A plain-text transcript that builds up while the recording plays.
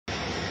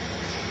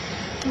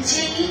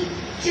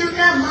ജയിക്കുക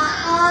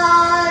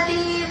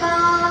മഹാദേവ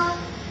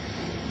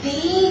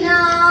ദീനാവനപരായണ,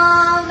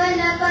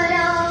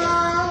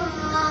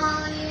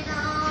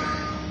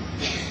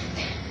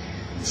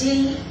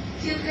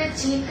 ജയിക്കുക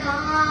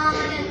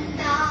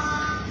ചിദാനന്ദ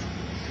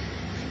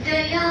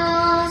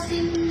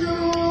ദയാസിന്ധു,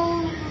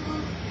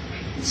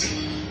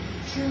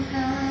 ജയിക്കുക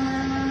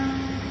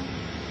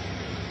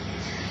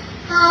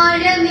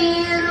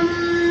ആഴമേറും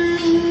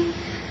നിൻ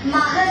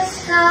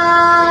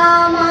മഹസാമണിയിൽ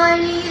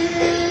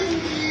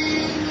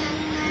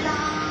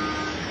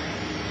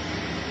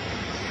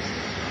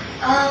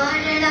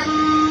ആഴണം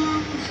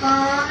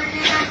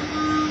വാഴണം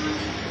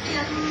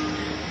നിത്യം,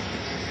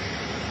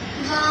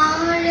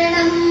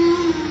 വാഴണം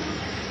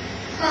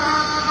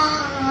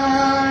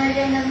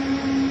വാഴണം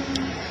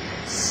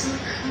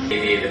സുഖം.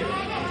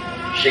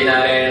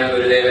 ശ്രീനാരായണ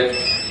ഗുരുദേവൻ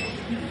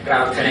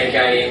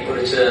പ്രാർത്ഥനയ്ക്കായി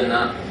കുറിച്ചു തന്ന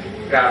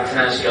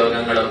പ്രാർത്ഥനാ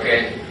ശ്ലോകങ്ങളൊക്കെ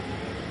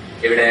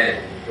ഇവിടെ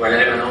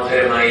വളരെ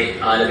മനോഹരമായി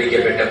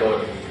ആലപിക്കപ്പെട്ടപ്പോൾ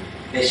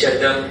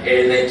നിശബ്ദം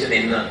എഴുന്നേറ്റ്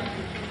നിന്ന്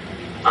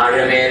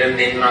ആഴമേറും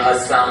നിൻ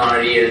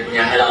മഹസ്സാമാഴിയിൽ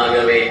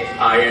ഞങ്ങളാകവേ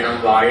ആഴണം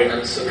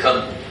വാഴണം സുഖം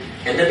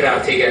എന്ന്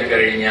പ്രാർത്ഥിക്കാൻ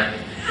കഴിഞ്ഞ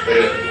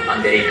ഒരു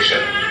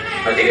അന്തരീക്ഷം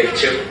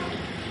തികച്ചും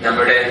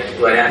നമ്മുടെ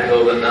വരാൻ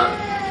പോകുന്ന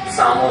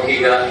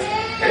സാമൂഹിക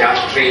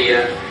രാഷ്ട്രീയ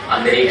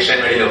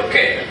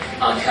അന്തരീക്ഷങ്ങളിലൊക്കെ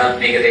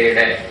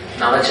ആധ്യാത്മികതയുടെ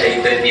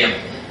നവചൈതന്യം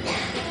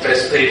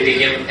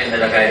പ്രസ്ഫുരിപ്പിക്കും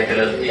എന്നുള്ള കാര്യത്തിൽ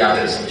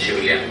യാതൊരു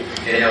സംശയവുമില്ല.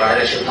 ഇതിനെ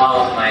വളരെ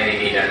ശുഭാവഹമായ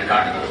രീതിയിലാണ്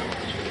കാണുന്നത്.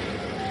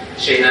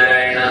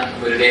 ശ്രീനാരായണ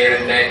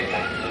ഗുരുദേവന്റെ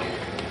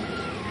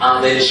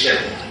ആദർശം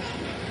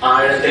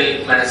ആഴത്തിൽ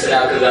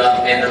മനസ്സിലാക്കുക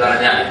എന്ന്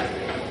പറഞ്ഞാൽ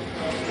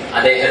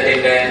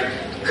അദ്ദേഹത്തിന്റെ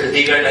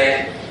കൃതികളെ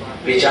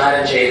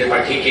വിചാരം ചെയ്ത്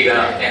പഠിക്കുക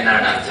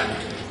എന്നാണ് അർത്ഥം.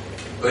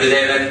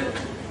 ഗുരുദേവൻ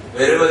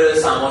വെറുമൊരു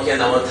സാമൂഹ്യ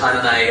നവോത്ഥാന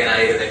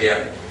നായകനായിരുന്നില്ല,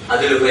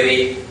 അതിലുപരി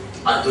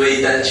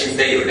അദ്വൈത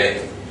ചിന്തയുടെ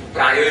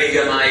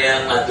പ്രായോഗികമായ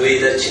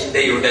അദ്വൈത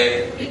ചിന്തയുടെ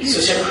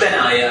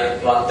സുശക്തനായ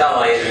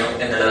വക്താവായിരുന്നു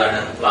എന്നുള്ളതാണ്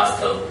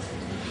വാസ്തവം.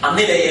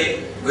 അന്നിലയിൽ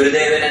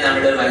ഗുരുദേവനെ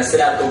നമ്മൾ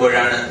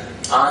മനസ്സിലാക്കുമ്പോഴാണ്,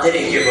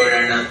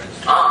 ആദരിക്കുമ്പോഴാണ്,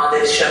 ആ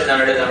ആദർശം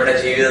നമ്മുടെ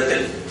ജീവിതത്തിൽ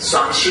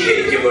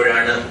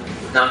സ്വാംശീകരിക്കുമ്പോഴാണ്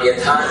നാം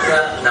യഥാർത്ഥ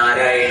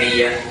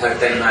നാരായണീയ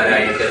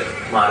ഭക്തന്മാരായിട്ട്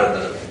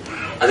മാറുന്നത്.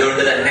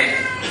 അതുകൊണ്ട് തന്നെ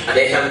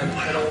അദ്ദേഹം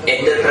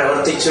എന്ത്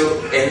പ്രവർത്തിച്ചു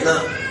എന്ന്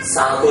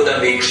സാഹൂതം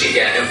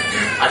വീക്ഷിക്കാനും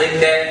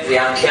അതിന്റെ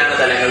വ്യാഖ്യാന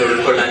തലങ്ങൾ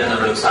ഉൾക്കൊള്ളാനും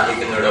നമ്മൾ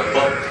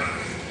സാധിക്കുന്നതോടൊപ്പം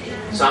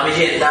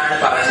സ്വാമിജി എന്താണ്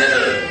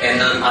പറഞ്ഞത്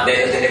എന്ന്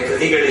അദ്ദേഹത്തിന്റെ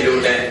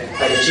കൃതികളിലൂടെ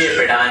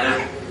പരിചയപ്പെടാനും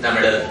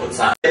നമ്മൾ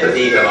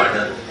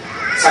പ്രതീകമാണ്.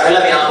 സകല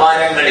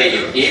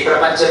വ്യാപാരങ്ങളെയും, ഈ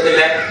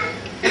പ്രപഞ്ചത്തിലെ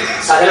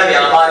സകല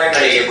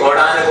വ്യാപാരങ്ങളെയും,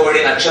 കോടാനുകോടി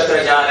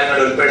നക്ഷത്രജാലങ്ങൾ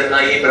ഉൾപ്പെടുന്ന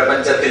ഈ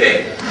പ്രപഞ്ചത്തിലെ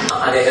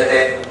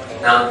അദ്ദേഹത്തെ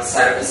നാം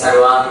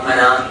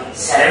സർവാത്മന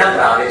ശരണം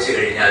പ്രാപിച്ചു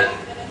കഴിഞ്ഞാൽ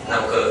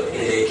നമുക്ക്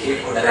ഇതിലേക്ക്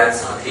ഉണരാൻ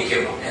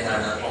സാധിക്കും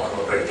എന്നാണ്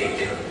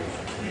ഓർമ്മപ്പെടുത്തിയിരിക്കുന്നത്.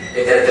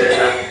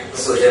 ഇത്തരത്തിലുള്ള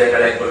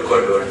സൂചനകളെ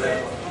ഉൾക്കൊണ്ടുകൊണ്ട്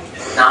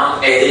നാം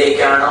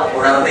ഏതിലേക്കാണോ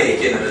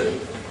ഉണർന്നിരിക്കുന്നത്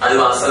അത്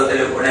വാസ്തവത്തിൽ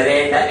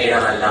ഉണരേണ്ട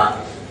ഇടമല്ല,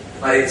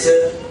 മറിച്ച്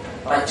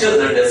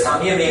മറ്റൊന്നുണ്ട്,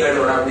 സംയമികൾ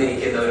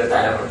ഉണർന്നിരിക്കുന്ന ഒരു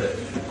തലമുണ്ട്,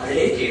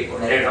 അതിലേക്ക്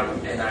ഉണരണം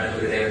എന്നാണ്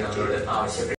ഗുരുദേവൻ നമ്മളോട് ആവശ്യപ്പെട്ടത്.